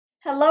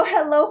Hello,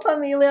 hello,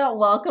 familia.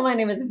 Welcome. My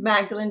name is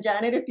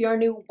MagdalineJanet. If you're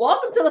new,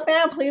 welcome to the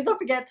fam. Please don't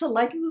forget to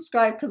like and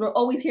subscribe because we're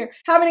always here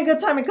having a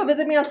good time. And come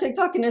visit me on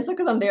TikTok and Instagram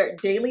because I'm there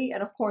daily.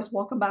 And of course,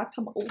 welcome back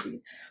to my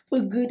oldies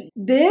but goodies.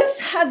 This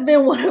has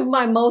been one of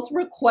my most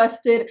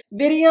requested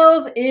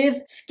videos is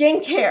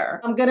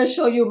skincare. I'm going to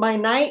show you my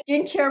night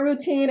skincare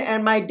routine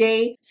and my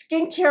day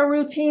skincare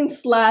routine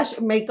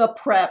 / makeup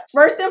prep.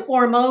 First and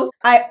foremost,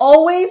 I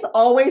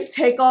always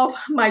take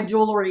off my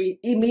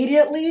jewelry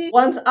immediately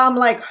once I'm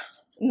like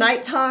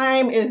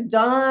nighttime is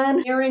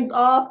done, earrings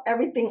off,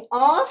 everything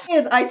off.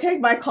 Is I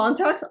take my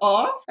contacts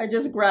off. I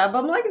just grab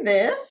them like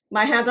this.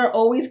 My hands are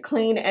always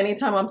clean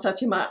anytime I'm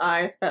touching my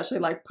eyes, especially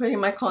like putting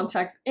my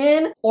contacts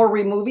in or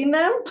removing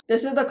them.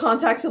 This is the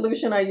contact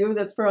solution I use.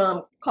 It's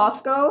from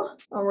Costco.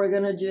 And we're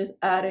gonna just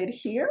add it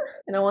here.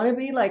 And I wanna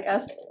be like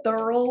as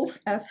thorough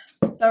as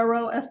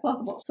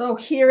possible. So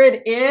here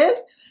it is.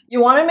 You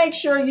want to make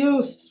sure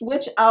you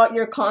switch out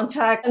your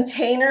contact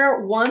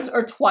container once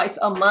or twice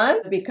a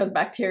month because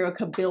bacteria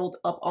could build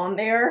up on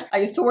there. I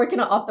used to work in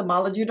an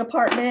ophthalmology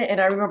department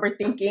and I remember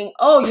thinking,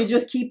 oh, you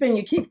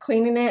keep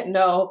cleaning it.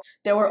 No,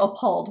 they were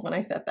appalled when I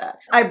said that.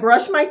 I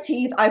brush my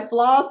teeth, I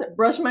floss,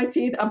 brush my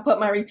teeth, and put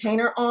my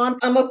retainer on.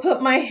 I'm gonna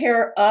put my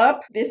hair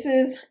up. This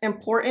is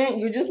important.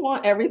 You just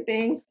want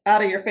everything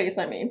out of your face,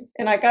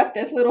 And I got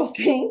this little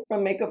thing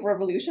from Makeup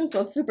Revolution,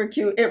 so it's super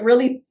cute. It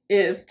really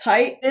is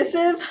tight. This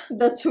is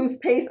the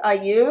toothpaste I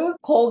use,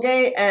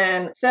 Colgate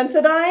and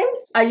Sensodyne.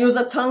 I use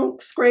a tongue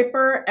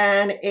scraper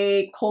and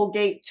a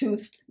Colgate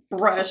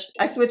toothbrush.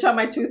 I switch out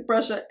my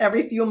toothbrush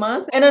every few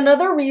months. And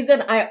another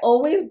reason I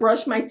always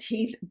brush my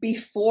teeth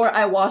before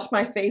I wash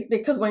my face,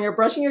 because when you're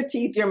brushing your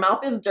teeth, your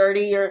mouth is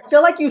dirty. I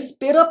feel like you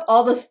spit up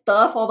all the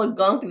stuff, all the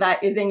gunk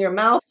that is in your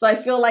mouth. So I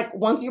feel like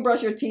once you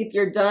brush your teeth,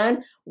 you're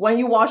done. When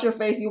you wash your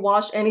face, you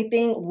wash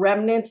anything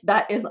remnants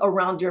that is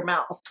around your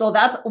mouth. So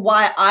that's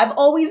why I've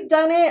always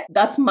done it.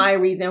 That's my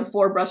reason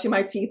for brushing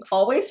my teeth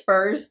always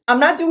first. I'm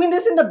not doing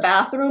this in the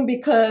bathroom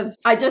because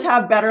I just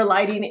have better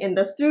lighting in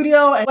the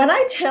studio. And when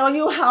I tell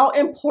you how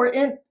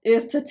important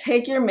is to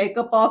take your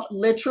makeup off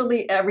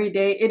literally every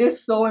day, it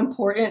is so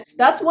important.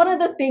 That's one of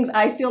the things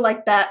I feel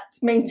like that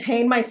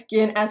maintain my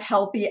skin as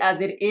healthy as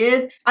it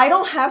is. I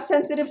don't have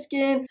sensitive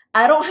skin.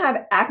 I don't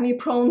have acne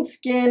prone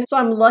skin. So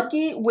I'm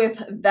lucky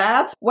with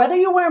that. Whether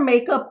you wear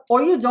makeup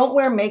or you don't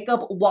wear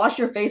makeup, wash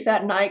your face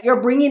at night.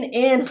 You're bringing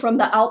in from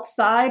the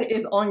outside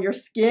is on your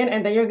skin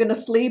and then you're gonna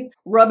sleep,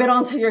 rub it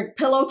onto your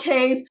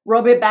pillowcase,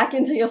 rub it back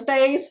into your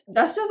face.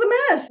 That's just a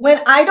mess.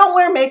 When I don't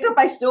wear makeup,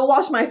 I still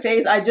wash my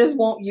face. I just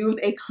won't use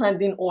a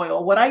cleansing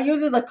oil. What I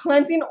use is a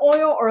cleansing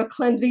oil or a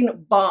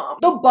cleansing balm.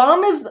 The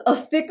balm is a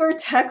thicker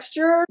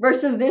texture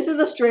versus this is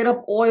a straight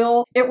up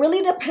oil. It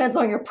really depends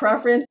on your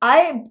preference.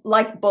 I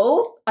like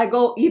both. I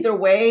go either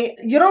way.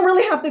 You don't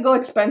really have to go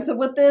expensive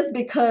with this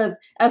because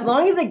as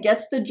long as it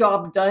gets the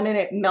job done and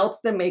it melts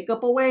the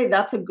makeup away,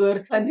 that's a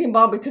good cleansing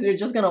balm because you're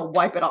just gonna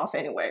wipe it off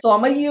anyway. So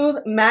I'm gonna use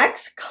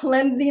Max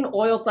Cleansing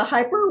Oil. It's a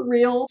Hyper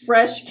Real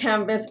Fresh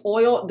Canvas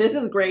Oil. This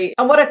is great.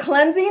 And what a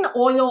cleansing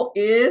oil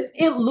is,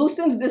 it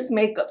loosens this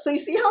makeup. So you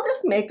see how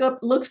this makeup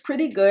looks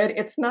pretty good.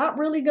 It's not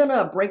really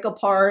gonna break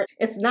apart.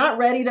 It's not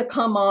ready to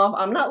come off.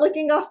 I'm not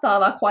looking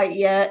gastada quite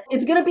yet.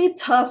 It's gonna be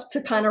tough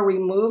to kind of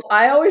remove.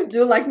 I always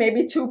do like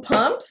maybe 2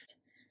 pumps.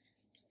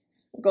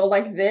 Go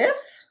like this.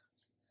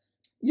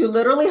 You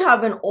literally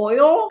have an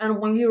oil and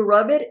when you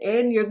rub it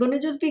in, you're gonna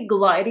just be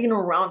gliding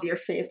around your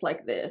face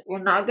like this. You're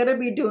not gonna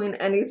be doing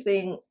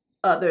anything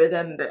other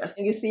than this.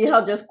 And you see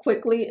how just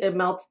quickly it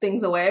melts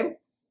things away?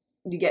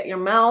 You get your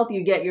mouth,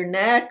 you get your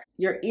neck,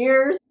 your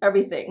ears,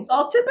 everything.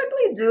 I'll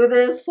typically do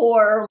this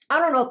for, I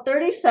don't know,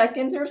 30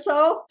 seconds or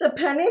so,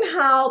 depending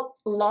how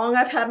long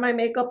I've had my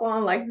makeup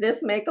on. Like this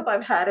makeup,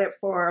 I've had it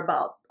for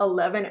about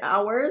 11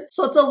 hours.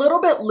 So it's a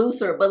little bit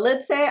looser, but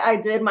let's say I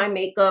did my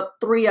makeup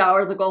 3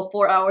 hours ago,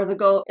 4 hours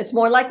ago. It's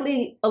more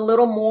likely a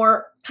little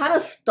more kind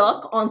of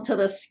stuck onto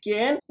the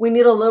skin. We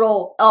need a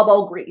little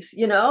elbow grease,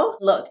 you know?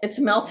 Look, it's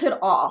melted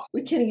off.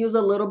 We can use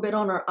a little bit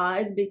on our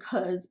eyes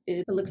because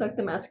it looks like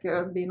the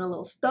mascara is being a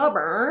little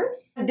stubborn.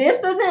 This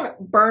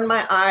doesn't burn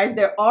my eyes.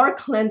 There are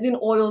cleansing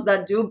oils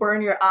that do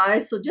burn your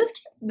eyes, so just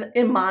keep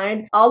in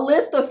mind. I'll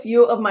list a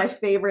few of my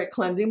favorite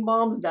cleansing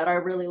balms that I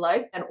really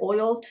like and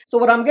oils. So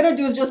what I'm gonna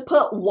do is just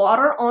put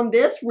water on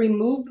this,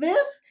 remove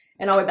this,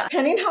 and I'll be back.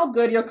 Depending how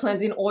good your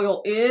cleansing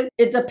oil is,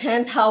 it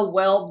depends how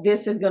well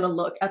this is gonna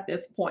look at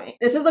this point.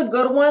 This is a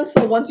good one,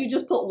 so once you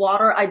just put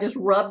water, I just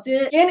rubbed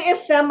it. Skin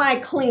is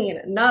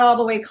semi-clean, not all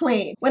the way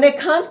clean. When it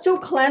comes to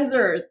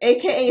cleansers,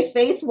 aka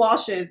face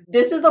washes,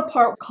 this is the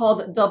part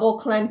called double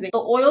cleansing. The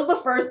oil's the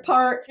first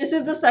part, this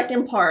is the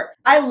second part.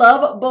 I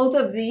love both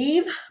of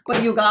these,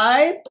 but you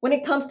guys, when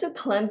it comes to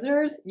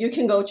cleansers, you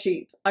can go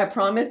cheap. I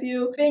promise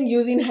you. I've been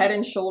using Head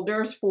and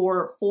Shoulders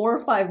for 4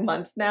 or 5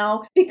 months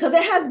now because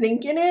it has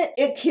zinc in it.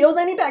 it kills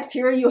any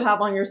bacteria you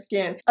have on your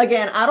skin.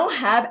 Again, I don't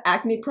have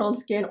acne prone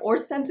skin or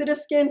sensitive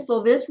skin,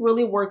 so this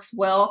really works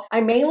well.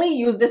 I mainly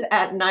use this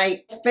at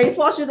night. Face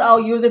washes I'll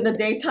use in the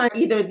daytime.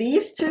 Either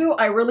these two,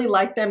 I really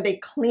like them. They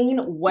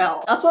clean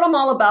well. That's what I'm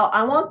all about.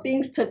 I want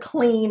things to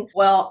clean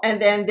well.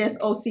 And then this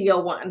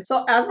Osea one.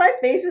 So as my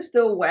face is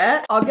still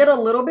wet, I'll get a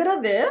little bit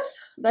of this,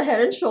 the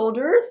Head and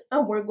Shoulders,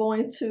 and we're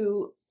going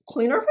to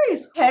clean our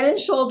face. Head and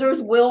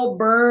Shoulders will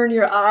burn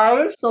your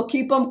eyes, so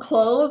keep them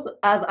closed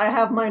as I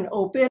have mine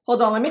open.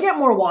 Hold on, let me get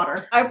more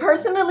water. I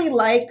personally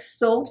like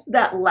soaps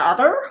that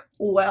lather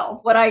well.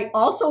 What I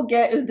also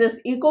get is this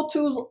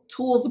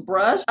Tools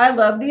brush. I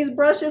love these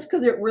brushes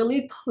because it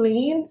really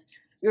cleans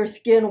your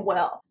skin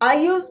well. I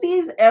use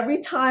these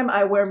every time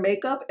I wear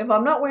makeup. If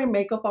I'm not wearing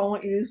makeup, I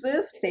won't use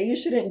this. Say you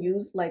shouldn't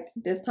use like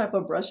this type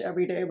of brush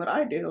every day, but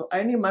I do.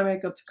 I need my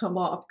makeup to come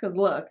off because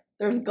look,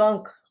 there's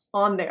gunk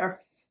on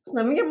there.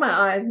 Let me get my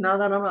eyes now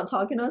that I'm not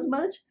talking as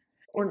much.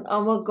 I'm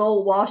gonna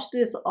go wash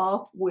this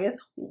off with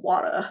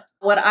water.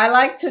 What I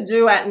like to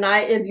do at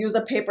night is use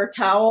a paper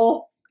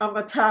towel. I'm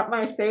gonna tap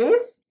my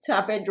face,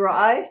 tap it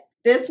dry.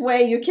 This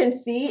way you can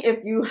see if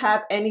you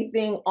have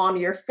anything on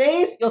your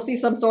face. You'll see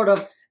some sort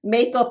of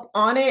makeup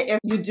on it. If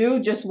you do,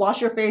 just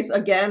wash your face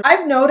again.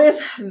 I've noticed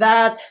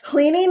that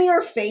cleaning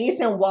your face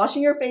and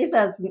washing your face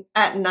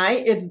at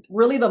night is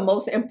really the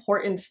most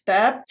important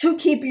step to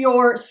keep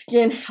your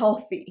skin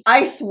healthy.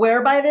 I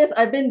swear by this.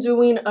 I've been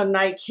doing a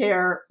night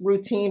care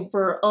routine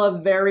for a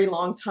very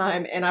long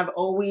time, and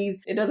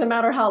it doesn't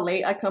matter how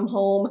late I come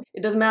home,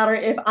 it doesn't matter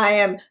if I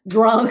am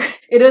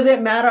drunk, it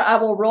doesn't matter, I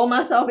will roll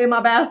myself in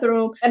my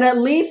bathroom and at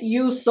least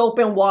use soap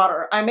and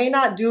water. I may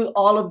not do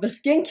all of the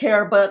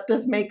skincare, but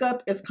this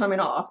makeup is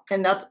coming off,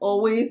 and that's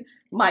always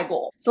my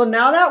goal. So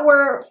now that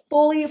we're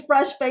fully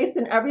fresh faced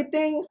and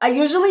everything, I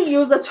usually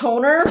use a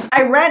toner.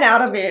 I ran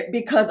out of it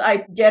because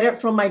I get it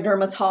from my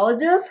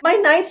dermatologist. My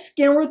night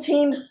skin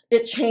routine,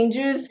 it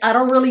changes. I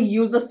don't really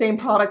use the same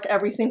product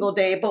every single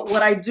day, but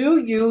what I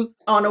do use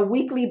on a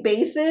weekly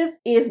basis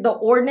is the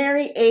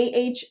Ordinary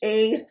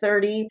AHA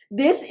 30.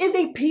 This is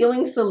a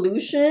peeling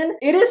solution.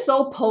 It is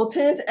so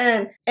potent,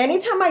 and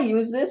anytime I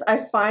use this,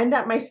 I find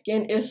that my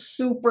skin is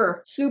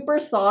super, super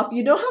soft.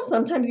 You know how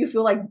sometimes you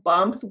feel like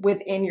bumps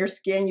within your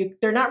skin?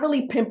 They're not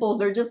really pimples,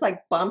 they're just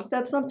like bumps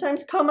that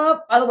sometimes come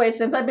up. By the way,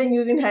 since I've been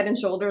using Head and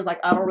Shoulders,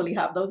 like I don't really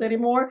have those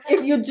anymore.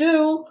 If you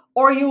do,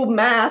 or you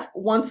mask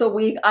once a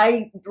week,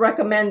 I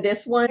recommend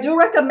this one. I do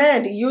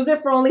recommend use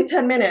it for only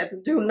 10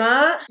 minutes. Do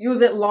not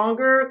use it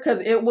longer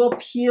because it will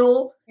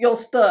peel your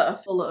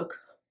stuff. So look.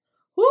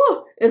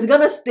 Whew, it's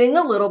gonna sting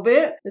a little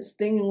bit. It's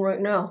stinging right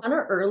now. Kind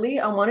of early.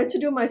 I wanted to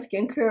do my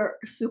skincare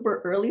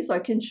super early so I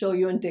can show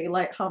you in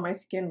daylight how my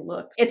skin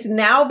looks. It's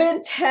now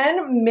been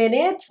 10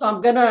 minutes, so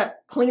I'm gonna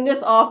clean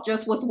this off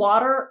just with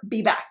water.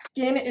 Be back.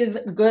 Skin is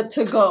good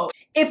to go.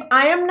 If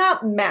I am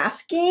not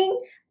masking,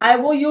 I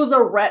will use a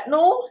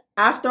retinol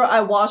after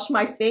I wash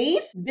my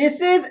face. This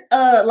is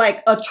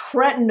like a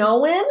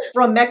tretinoin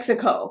from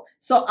Mexico.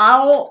 So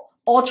I'll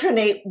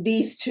alternate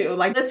these two.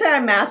 Like let's say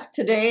I mask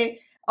today,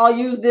 I'll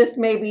use this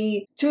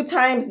maybe 2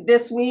 times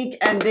this week,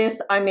 and this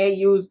I may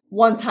use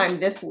 1 time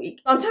this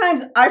week.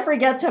 Sometimes I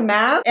forget to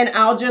mask and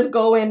I'll just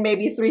go in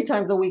maybe 3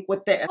 times a week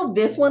with this.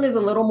 This one is a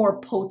little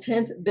more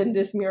potent than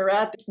this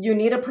Murad. You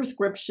need a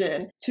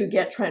prescription to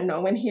get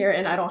tretinoin here,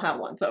 and I don't have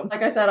one. So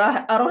like I said,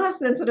 I don't have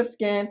sensitive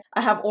skin.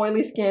 I have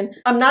oily skin.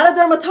 I'm not a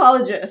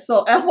dermatologist,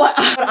 so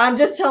FYI, but I'm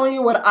just telling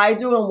you what I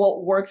do and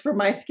what works for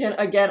my skin.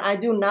 Again, I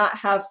do not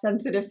have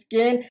sensitive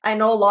skin. I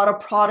know a lot of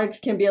products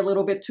can be a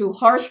little bit too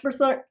harsh for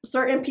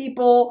certain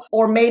people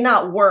or may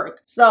not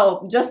work.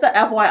 So just the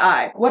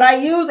FYI. What I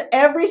use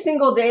every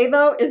single day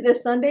though is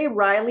this Sunday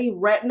Riley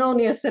Retinol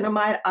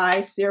Niacinamide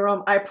Eye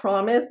Serum. I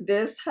promise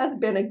this has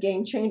been a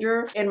game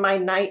changer in my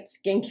night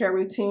skincare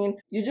routine.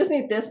 You just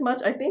need this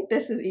much. I think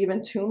this is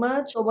even too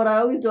much. So what I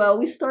always do, I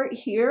always start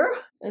here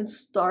and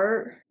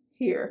start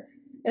here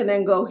and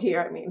then go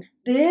here. I mean,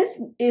 this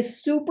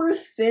is super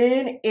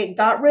thin. It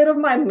got rid of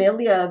my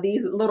milia,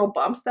 these little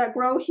bumps that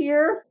grow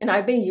here, and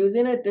I've been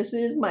using it. This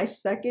is my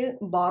 2nd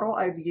bottle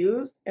I've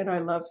used, and I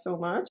love so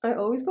much. I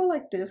always go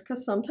like this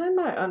because sometimes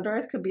my under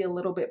eyes could be a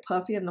little bit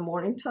puffy in the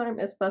morning time,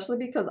 especially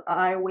because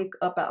I wake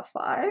up at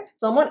 5.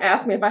 Someone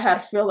asked me if I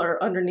had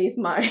filler underneath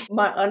my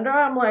under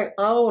eye. I'm like,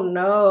 oh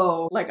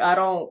no, like I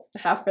don't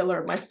have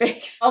filler in my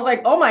face. I was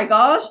like, oh my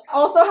gosh.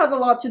 Also has a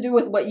lot to do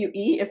with what you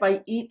eat. If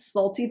I eat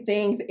salty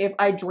things, if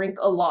I drink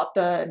a lot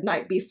the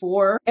night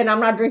before and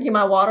I'm not drinking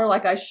my water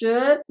like I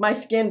should, my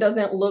skin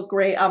doesn't look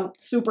great. I'm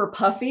super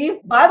puffy.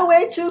 By the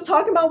way, too,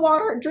 talking about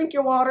water, drink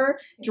your water.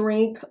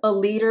 Drink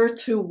 1 liter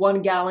to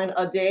 1 gallon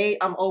a day.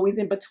 I'm always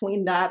in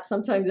between that.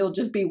 Sometimes it'll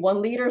just be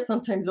 1 liter,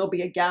 sometimes it'll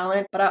be 1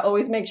 gallon, but I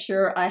always make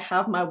sure I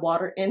have my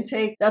water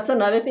intake. That's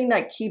another thing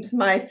that keeps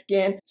my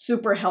skin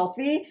super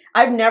healthy.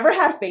 I've never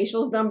had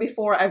facials done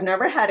before. I've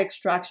never had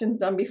extractions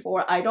done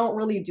before. I don't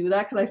really do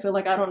that because I feel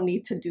like I don't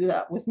need to do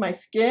that with my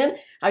skin.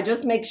 I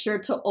just make sure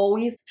to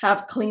always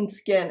have clean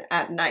skin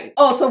at night.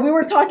 Oh, so we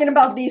were talking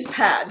about these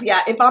pads.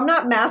 Yeah, if I'm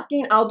not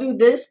masking, I'll do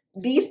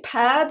these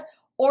pads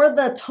or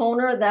the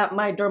toner that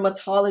my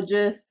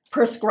dermatologist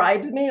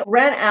prescribes me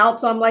ran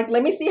out. So I'm like,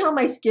 let me see how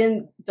my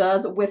skin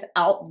does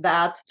without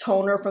that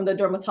toner from the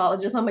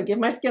dermatologist. I'm gonna give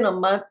my skin a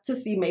month to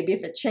see maybe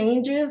if it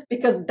changes,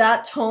 because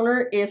that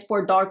toner is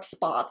for dark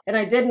spots. And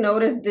I did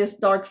notice this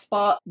dark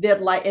spot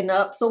did lighten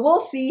up. So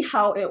we'll see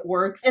how it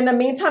works. In the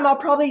meantime, I'll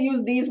probably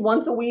use these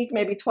once a week,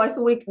 maybe twice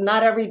a week,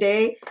 not every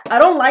day. I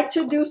don't like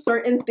to do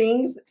certain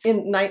things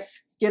in night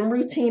skin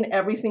routine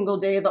every single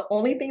day. The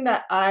only thing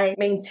that I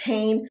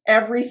maintain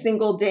every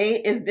single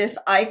day is this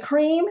eye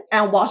cream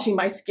and washing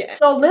my skin.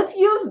 So let's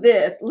use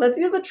this. Let's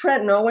use the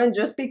tretinoin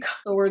just because.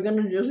 So we're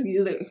gonna just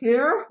use it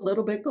here. A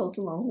little bit goes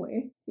a long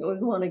way. You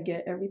always want to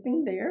get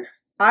everything there.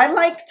 I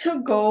like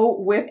to go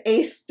with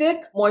a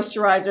thick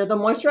moisturizer. The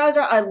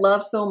moisturizer I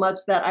love so much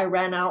that I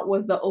ran out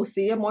was the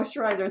Osea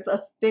moisturizer. It's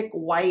a thick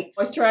white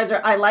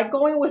moisturizer. I like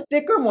going with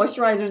thicker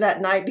moisturizers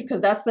at night because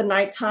that's the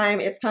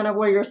nighttime. It's kind of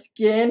where your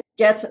skin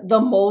gets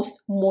the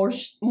most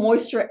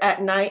moisture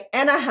at night.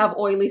 And I have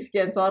oily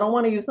skin, so I don't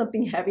want to use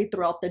something heavy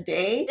throughout the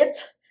day.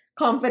 It's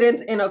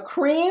confidence in a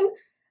cream.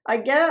 I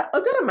get a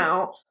good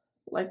amount,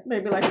 like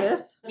maybe like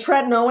this.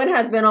 Tretinoin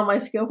has been on my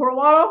skin for a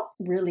while.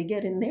 Really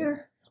get in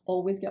there.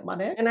 Always get my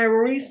neck. And I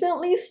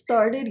recently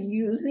started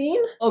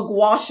using a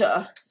gua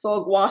sha.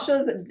 So a gua sha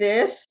is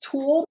this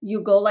tool.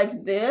 You go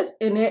like this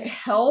and it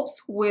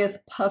helps with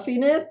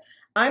puffiness.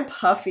 I'm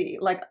puffy.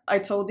 Like I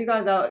told you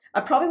guys that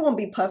I probably won't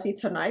be puffy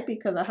tonight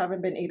because I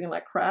haven't been eating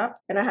like crap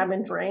and I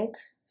haven't drank.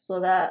 So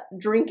that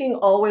drinking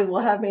always will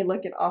have me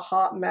looking a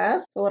hot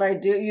mess. So what I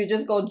do, you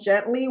just go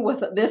gently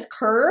with this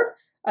curve.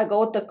 I go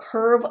with the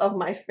curve of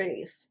my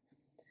face.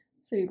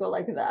 So you go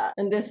like that.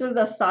 And this is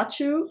the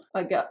Sachu.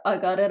 I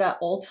got it at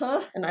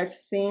Ulta and I've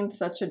seen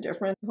such a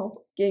difference.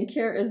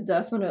 Skincare is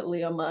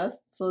definitely a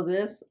must. So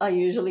this, I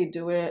usually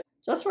do it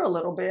just for a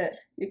little bit.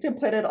 You can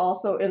put it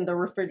also in the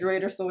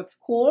refrigerator so it's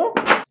cool.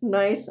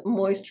 Nice,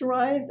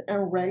 moisturized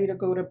and ready to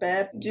go to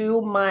bed.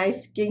 Do my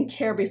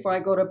skincare before I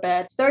go to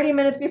bed. 30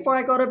 minutes before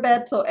I go to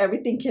bed so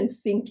everything can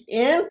sink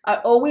in. I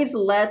always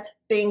let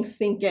things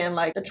sink in.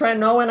 Like the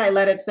tretinoin, I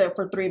let it sit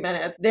for 3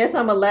 minutes. This,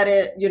 I'm gonna let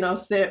it, you know,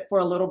 sit for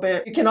a little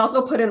bit. You can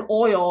also put in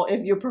oil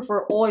if you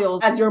prefer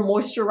oils as your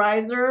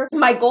moisturizer.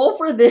 My goal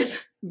for this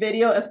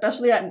video,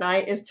 especially at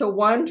night, is to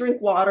 1,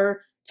 drink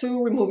water,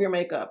 2, remove your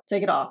makeup.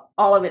 Take it off.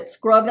 All of it.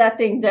 Scrub that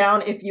thing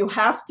down if you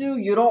have to.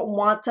 You don't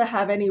want to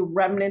have any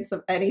remnants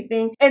of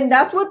anything. And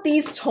that's what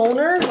these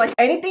toners, like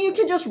anything you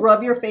can just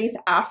rub your face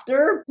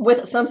after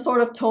with some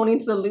sort of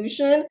toning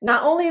solution.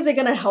 Not only is it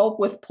going to help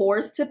with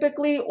pores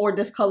typically or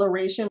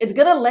discoloration, it's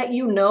going to let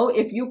you know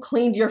if you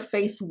cleaned your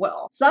face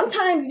well.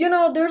 Sometimes, you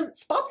know, there's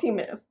spots you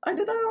miss. I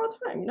do that all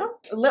the time, you know.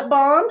 Lip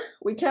balm.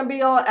 We can't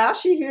be all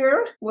ashy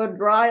here with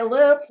dry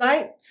lips.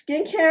 Night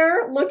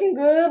skincare. Looking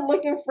good.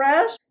 Looking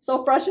fresh.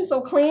 So fresh and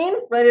so clean,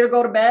 ready to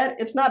go to bed.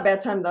 It's not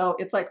bedtime though.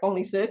 It's like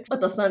only 6, but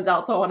the sun's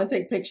out, so I want to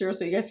take pictures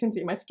so you guys can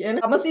see my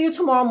skin. I'm gonna see you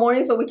tomorrow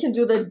morning so we can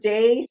do the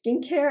day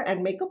skincare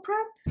and makeup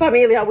prep.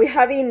 Familia, we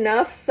have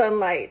enough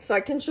sunlight so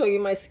I can show you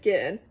my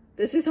skin.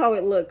 This is how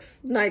it looks.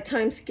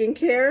 Nighttime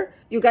skincare.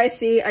 You guys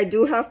see I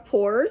do have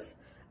pores.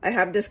 I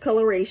have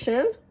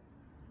discoloration.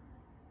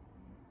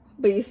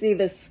 But you see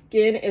the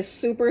skin is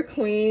super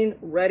clean,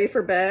 ready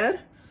for bed.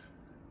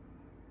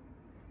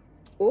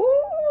 Ooh.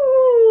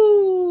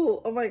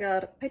 Oh my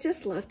god, I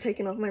just love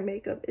taking off my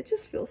makeup. It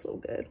just feels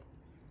so good.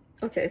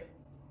 Okay,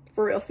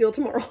 for real, see you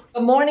tomorrow.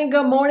 Good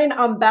morning,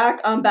 I'm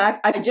back.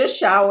 I just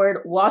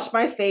showered, washed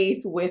my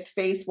face with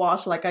face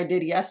wash like I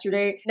did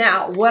yesterday.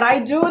 Now, what I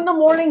do in the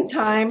morning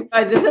time,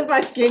 this is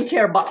my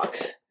skincare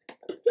box.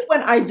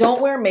 When I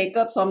don't wear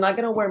makeup, so I'm not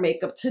gonna wear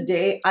makeup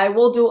today, I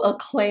will do a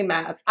clay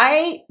mask.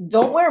 I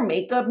don't wear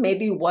makeup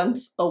maybe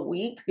once a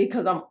week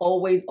because I'm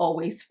always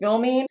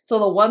filming. So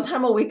the one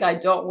time a week I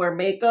don't wear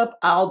makeup,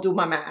 I'll do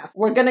my mask.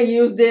 We're gonna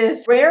use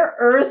this Rare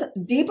Earth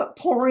Deep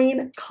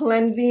Poring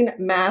Cleansing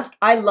Mask.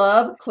 I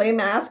love clay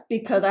mask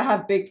because I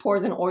have big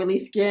pores and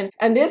oily skin,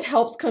 and this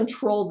helps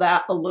control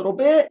that a little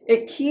bit.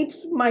 It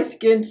keeps my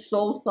skin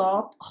so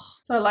soft.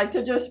 So I like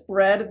to just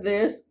spread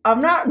this.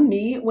 I'm not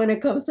neat when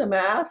it comes to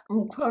masks.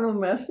 I'm kind of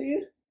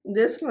messy.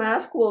 This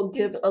mask will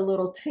give a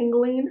little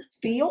tingling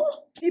feel.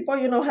 People,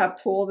 you know,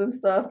 have tools and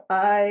stuff.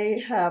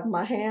 I have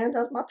my hand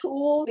as my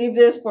tool. Leave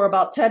this for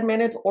about 10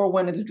 minutes or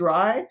when it's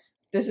dry.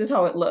 This is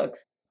how it looks.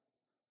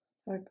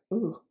 Like,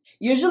 ooh.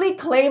 Usually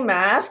clay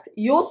mask,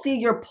 you'll see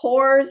your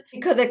pores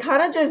because it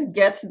kind of just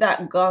gets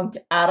that gunk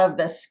out of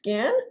the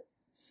skin.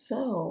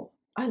 So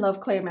I love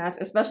clay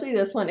masks, especially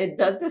this one. It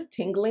does this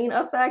tingling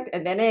effect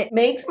and then it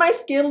makes my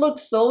skin look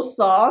so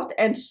soft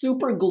and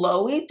super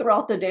glowy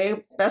throughout the day,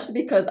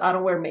 especially because I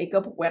don't wear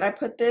makeup when I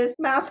put this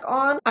mask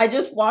on. I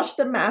just wash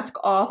the mask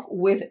off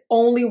with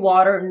only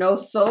water, no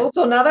soap.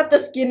 So now that the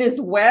skin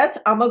is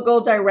wet, I'm gonna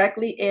go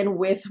directly in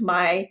with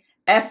my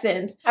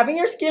essence. Having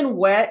your skin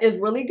wet is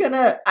really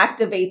gonna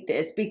activate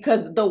this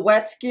because the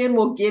wet skin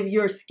will give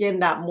your skin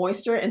that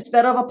moisture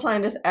instead of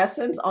applying this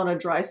essence on a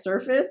dry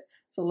surface.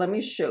 So let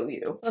me show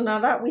you. So now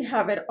that we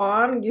have it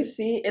on, you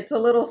see it's a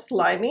little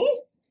slimy.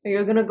 And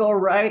you're gonna go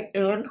right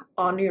in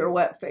onto your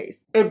wet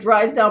face. It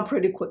dries down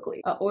pretty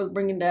quickly. I always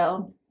bring it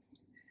down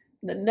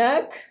the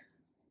neck.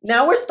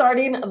 Now we're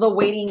starting the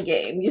waiting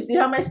game. You see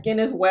how my skin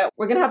is wet?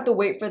 We're gonna have to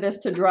wait for this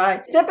to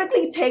dry. It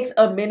typically takes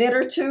a minute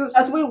or two.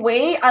 As we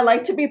wait, I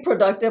like to be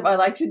productive. I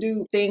like to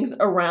do things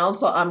around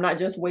so I'm not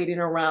just waiting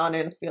around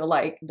and feel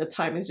like the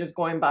time is just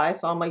going by.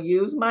 So I'm gonna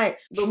use my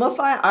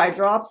Lumify eye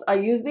drops. I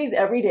use these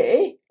every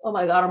day. Oh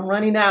my God, I'm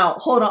running out.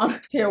 Hold on.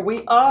 Here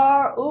we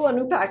are. Ooh, a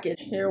new package.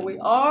 Here we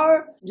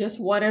are.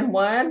 Just one and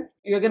one.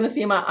 You're gonna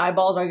see my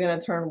eyeballs are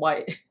gonna turn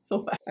white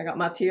so fast. I got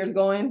my tears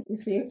going. You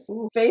see?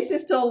 Ooh. Face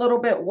is still a little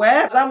bit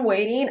wet. As I'm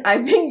waiting,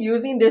 I've been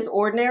using this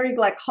ordinary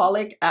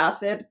glycolic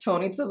acid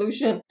toning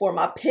solution for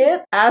my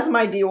pit as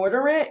my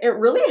deodorant. It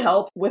really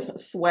helps with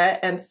sweat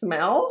and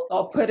smell.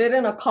 I'll put it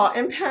in a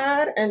cotton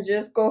pad and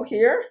just go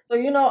here. So,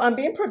 you know, I'm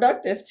being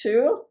productive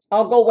too.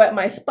 I'll go wet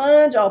my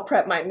sponge. I'll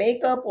prep my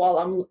makeup while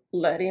I'm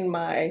letting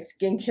my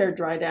skincare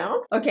dry down.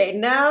 Okay,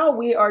 now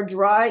we are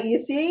dry. You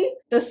see,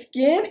 the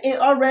skin, it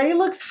already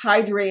looks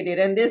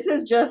hydrated, and this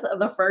is just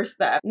the first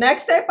step.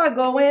 Next step I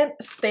go in,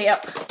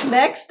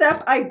 Next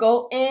step I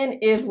go in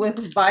is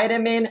with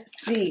vitamin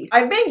C.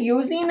 I've been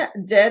using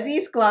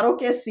Desi's Claro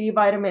Que Si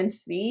vitamin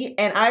C,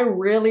 and I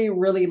really,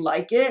 really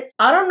like it.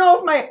 I don't know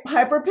if my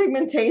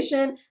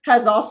hyperpigmentation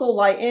has also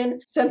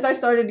lightened since I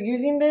started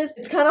using this.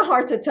 It's kind of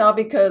hard to tell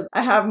because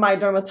I have my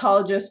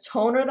dermatologist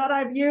toner that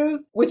I've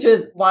used, which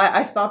is why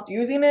I stopped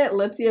using it.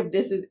 Let's see if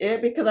this is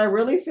it, because I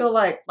really feel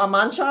like my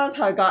manchas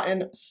have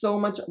gotten so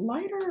much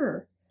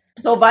lighter.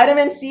 So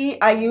vitamin C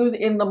I use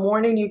in the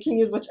morning. You can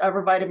use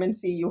whichever vitamin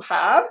C you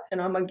have. And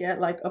I'm gonna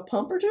get like a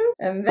pump or two.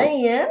 And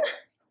then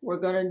we're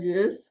gonna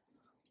just,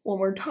 one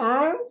more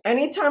time.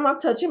 Anytime I'm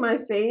touching my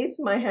face,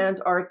 my hands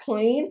are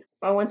clean.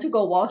 I went to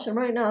go wash them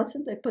right now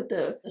since I put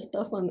the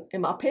stuff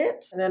in my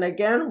pits. And then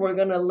again, we're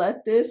gonna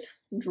let this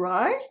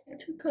dry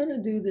to kind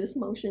of do this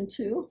motion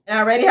too. And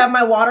I already have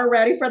my water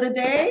ready for the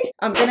day.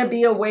 I'm gonna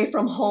be away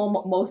from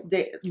home most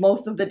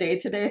of the day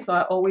today, so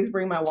I always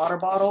bring my water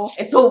bottle.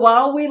 And so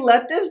while we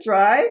let this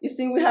dry, you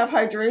see we have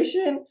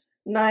hydration.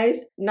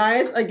 Nice.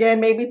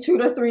 Again, maybe 2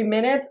 to 3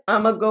 minutes.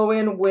 I'm gonna go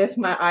in with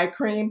my eye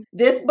cream.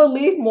 This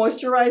Belief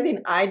Moisturizing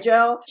Eye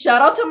Gel.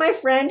 Shout out to my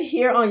friend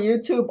here on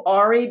YouTube,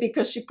 Ari,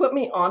 because she put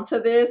me onto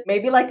this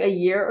maybe like a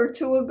year or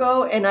two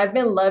ago, and I've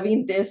been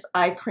loving this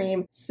eye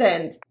cream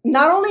since.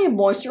 Not only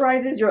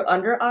moisturizes your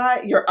under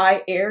eye, your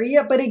eye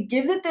area, but it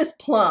gives it this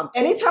plump.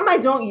 Anytime I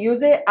don't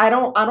use it, I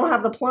don't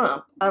have the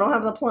plump. I don't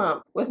have the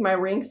plump. With my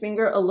ring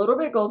finger, a little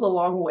bit goes a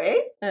long way.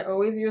 I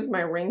always use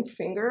my ring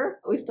finger.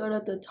 We start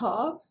at the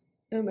top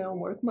and then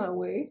work my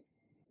way.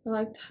 I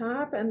like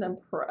tap and then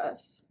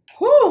press.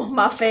 Whew,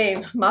 my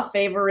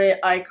favorite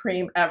eye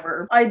cream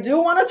ever. I do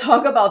want to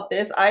talk about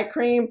this eye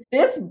cream.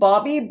 This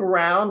Bobbi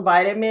Brown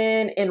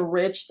Vitamin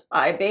Enriched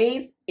Eye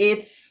Base.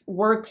 It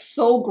works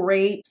so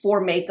great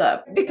for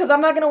makeup. Because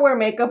I'm not going to wear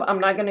makeup, I'm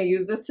not going to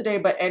use this today,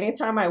 but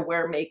anytime I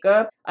wear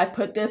makeup, I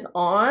put this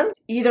on,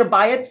 either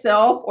by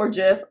itself or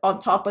just on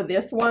top of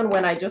this one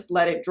when I just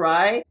let it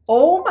dry.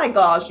 Oh my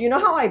gosh, you know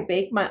how I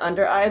bake my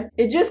under eyes?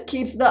 It just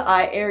keeps the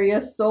eye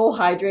area so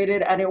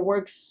hydrated, and it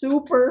works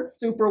super,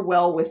 super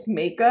well with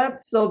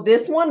makeup. So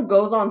this one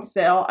goes on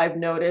sale, I've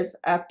noticed,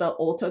 at the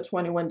Ulta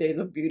 21 Days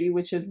of Beauty,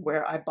 which is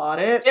where I bought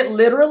it. It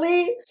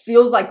literally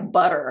feels like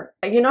butter.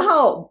 You know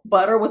how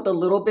butter with a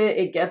little bit,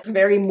 it gets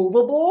very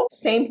movable?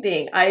 Same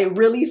thing. I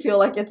really feel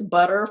like it's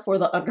butter for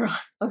the under eye.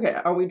 Okay,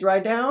 are we dry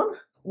down?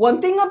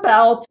 One thing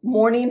about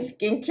morning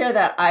skincare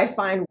that I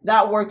find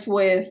that works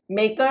with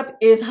makeup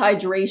is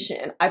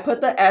hydration. I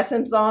put the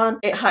essence on,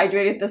 it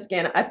hydrated the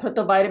skin. I put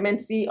the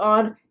vitamin C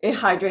on, it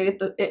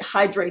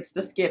hydrates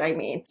the skin, I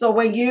mean. So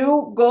when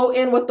you go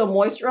in with the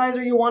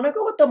moisturizer, you want to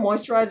go with the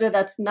moisturizer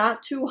that's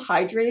not too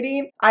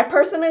hydrating. I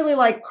personally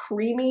like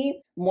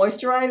creamy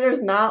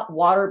moisturizers, not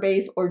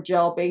water-based or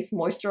gel-based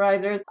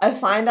moisturizers. I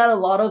find that a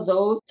lot of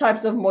those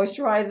types of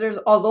moisturizers,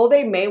 although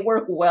they may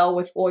work well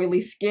with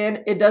oily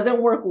skin, it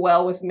doesn't work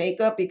well with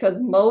makeup because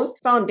most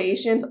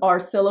foundations are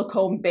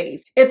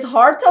silicone-based. It's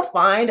hard to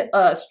find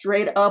a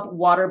straight-up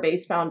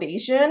water-based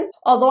foundation.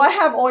 Although I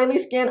have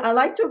oily skin, I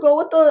like to go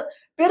with a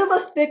bit of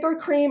a thicker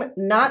cream,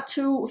 not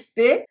too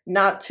thick,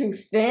 not too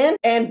thin.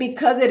 And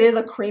because it is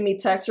a creamy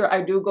texture,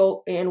 I do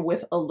go in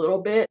with a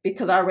little bit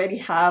because I already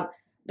have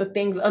the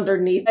things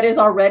underneath that is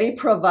already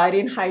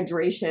providing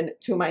hydration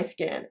to my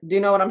skin. Do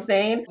you know what I'm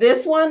saying?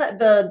 This one,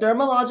 the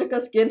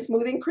Dermalogica Skin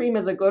Smoothing Cream,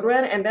 is a good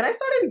one. And then I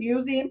started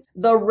using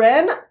the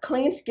Ren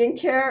Clean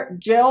Skincare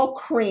Gel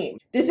Cream.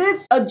 This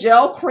is a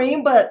gel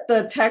cream, but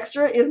the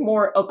texture is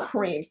more a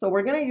cream. So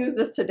we're gonna use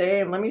this today,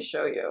 and let me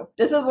show you.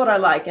 This is what I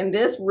like, and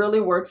this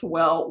really works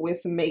well with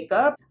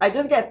makeup. I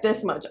just get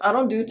this much. I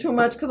don't do too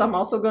much because I'm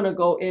also gonna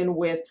go in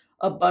with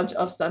a bunch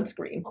of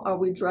sunscreen. Are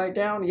we dried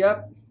down?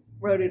 Yep.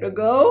 Ready to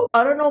go.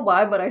 I don't know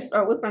why, but I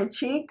start with my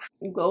cheek,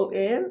 go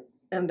in,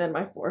 and then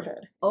my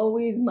forehead.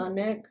 Always my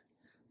neck,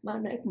 My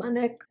neck, my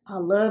neck. I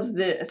love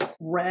this.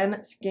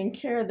 Ren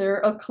Skincare. They're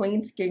a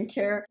clean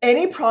skincare.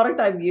 Any product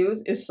I've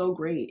used is so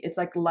great. It's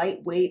like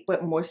lightweight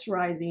but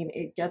moisturizing.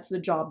 It gets the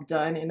job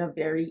done in a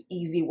very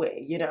easy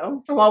way, you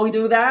know? And while we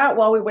do that,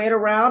 while we wait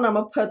around, I'm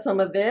gonna put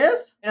some of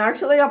this. And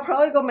actually, I'll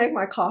probably go make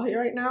my coffee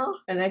right now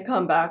and then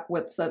come back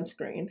with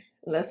sunscreen.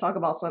 Let's talk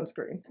about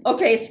sunscreen.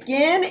 Okay,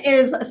 skin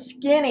is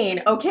skinning,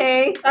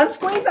 okay?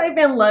 Sunscreens I've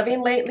been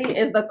loving lately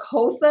is the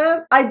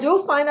Kosas. I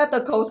do find that the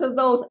Kosas,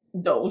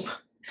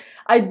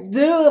 I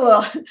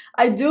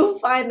do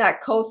find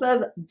that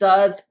Kosas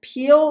does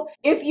peel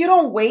if you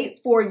don't wait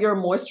for your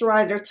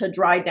moisturizer to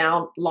dry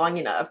down long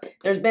enough.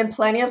 There's been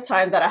plenty of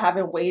times that I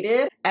haven't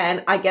waited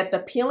and I get the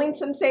peeling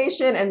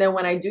sensation, and then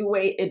when I do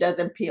wait, it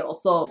doesn't peel.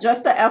 So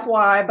just the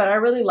FYI, but I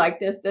really like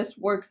this. This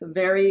works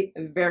very,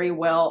 very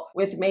well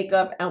with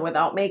makeup and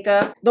without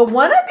makeup. The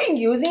one I've been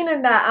using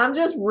and that I'm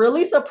just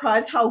really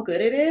surprised how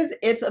good it is,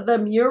 it's the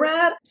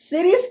Murad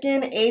City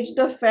Skin Age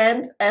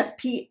Defense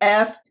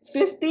SPF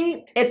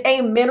 50. It's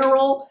a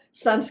mineral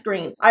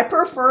sunscreen. I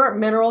prefer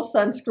mineral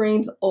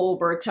sunscreens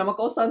over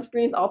chemical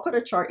sunscreens. I'll put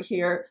a chart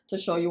here to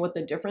show you what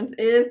the difference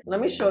is.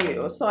 Let me show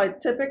you. So I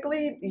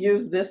typically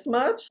use this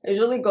much. I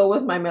usually go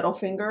with my middle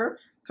finger,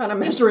 kind of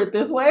measure it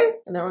this way,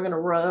 and then we're gonna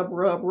rub,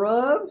 rub,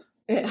 rub.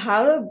 It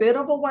had a bit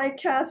of a white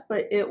cast,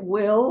 but it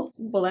will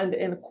blend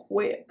in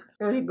quick.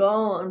 It's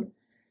gone.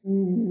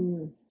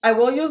 I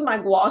will use my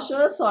gua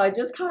sha, so I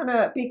just kind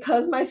of,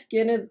 because my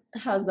skin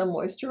has the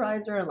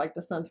moisturizer and like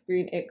the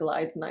sunscreen, it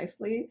glides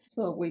nicely.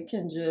 So we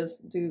can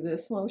just do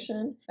this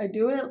motion. I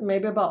do it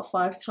maybe about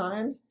 5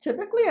 times,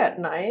 typically at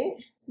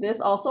night. This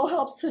also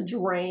helps to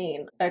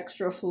drain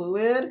extra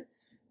fluid.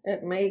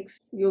 It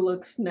makes you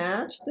look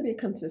snatched. To be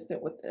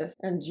consistent with this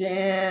and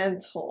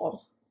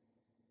gentle.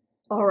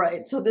 All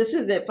right, so this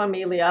is it,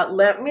 familia.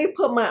 Let me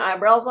put my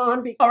eyebrows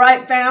on. All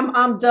right, fam,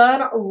 I'm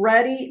done,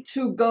 ready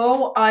to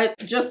go. I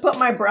just put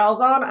my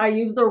brows on. I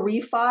used the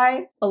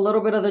Refi, a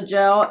little bit of the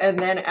gel, and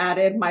then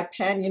added my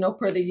pen, you know,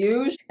 per the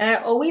usual. And I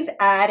always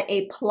add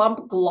a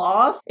plump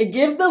gloss. It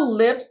gives the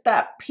lips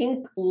that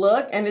pink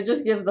look, and it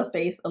just gives the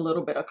face a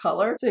little bit of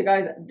color. So you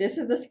guys, this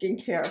is the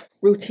skincare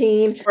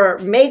routine for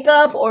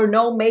makeup or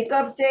no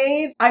makeup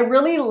days. I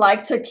really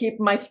like to keep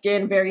my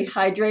skin very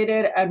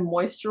hydrated and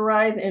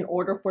moisturized in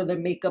order for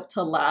the makeup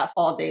to last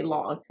all day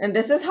long. And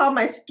this is how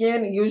my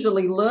skin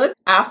usually looks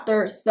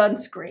after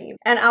sunscreen.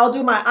 And I'll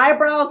do my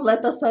eyebrows,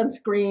 let the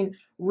sunscreen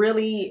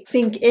really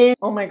sink in.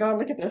 Oh my god,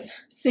 look at this.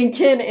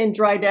 Sink in and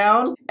dry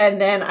down, and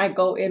then I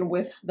go in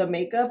with the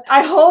makeup.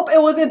 I hope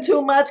it wasn't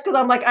too much because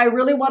I'm like, I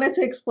really wanted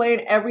to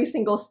explain every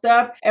single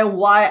step and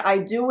why I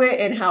do it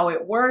and how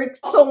it works.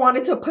 Also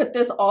wanted to put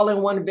this all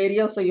in one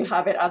video so you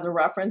have it as a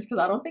reference, because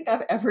I don't think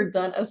I've ever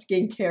done a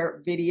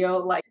skincare video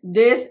like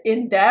this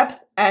in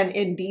depth and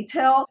in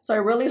detail. So I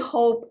really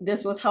hope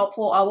this was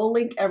helpful. I will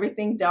link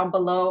everything down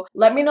below.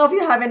 Let me know if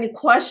you have any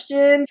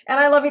questions, and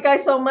I love you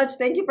guys so much.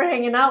 Thank you for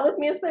hanging out with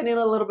me and spending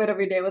a little bit of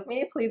your day with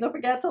me. Please don't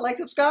forget to like,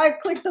 subscribe,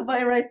 click the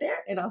button right there,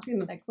 and I'll see you in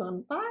the next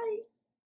one. Bye.